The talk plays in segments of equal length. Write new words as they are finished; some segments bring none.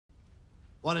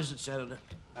What is it, Senator?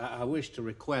 I wish to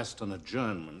request an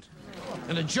adjournment.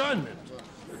 An adjournment?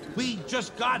 We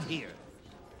just got here.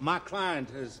 My client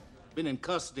has been in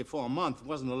custody for a month,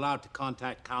 wasn't allowed to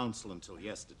contact counsel until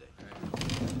yesterday.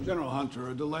 General Hunter,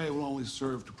 a delay will only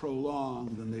serve to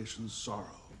prolong the nation's sorrow.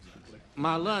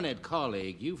 My learned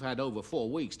colleague, you've had over 4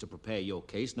 weeks to prepare your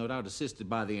case, no doubt assisted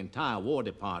by the entire War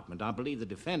Department. I believe the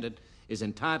defendant is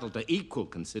entitled to equal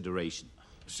consideration.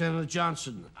 Senator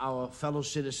Johnson, our fellow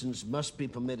citizens must be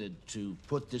permitted to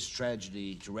put this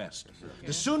tragedy to rest.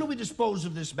 The sooner we dispose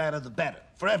of this matter, the better,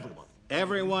 for everyone.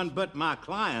 Everyone but my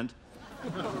client.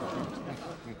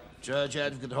 Judge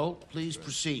Advocate Holt, please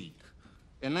proceed.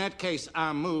 In that case,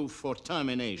 I move for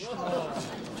termination.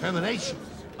 Termination?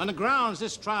 On the grounds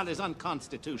this trial is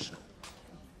unconstitutional.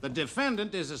 The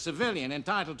defendant is a civilian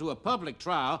entitled to a public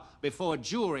trial before a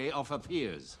jury of her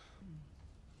peers.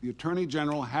 The Attorney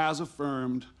General has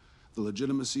affirmed the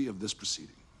legitimacy of this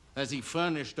proceeding. Has he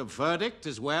furnished a verdict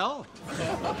as well?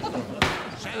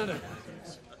 Senator,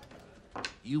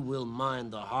 you will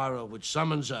mind the horror which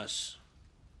summons us.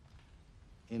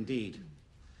 Indeed.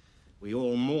 We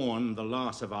all mourn the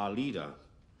loss of our leader.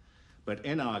 But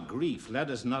in our grief, let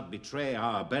us not betray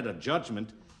our better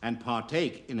judgment and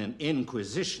partake in an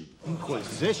inquisition.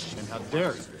 Inquisition? How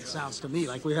dare you? It sounds to me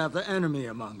like we have the enemy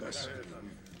among us.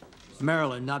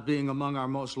 Maryland not being among our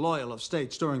most loyal of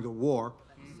states during the war,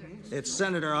 its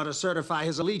senator ought to certify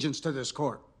his allegiance to this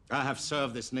court. I have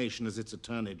served this nation as its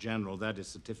Attorney General. That is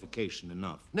certification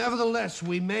enough. Nevertheless,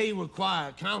 we may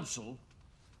require counsel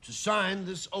to sign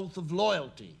this oath of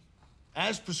loyalty,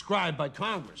 as prescribed by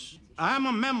Congress. I am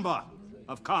a member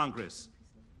of Congress,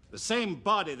 the same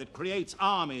body that creates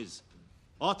armies,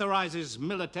 authorizes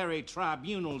military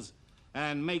tribunals,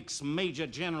 and makes major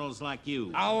generals like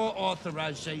you. Our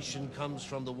authorization comes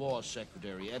from the War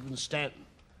Secretary, Edwin Stanton,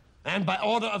 and by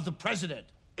order of the President.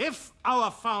 If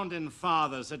our founding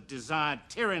fathers had desired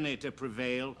tyranny to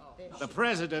prevail, the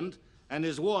President and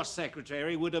his War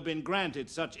Secretary would have been granted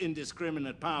such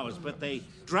indiscriminate powers, but they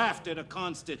drafted a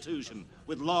constitution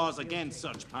with laws against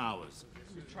such powers.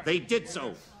 They did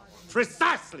so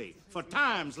precisely for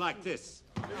times like this.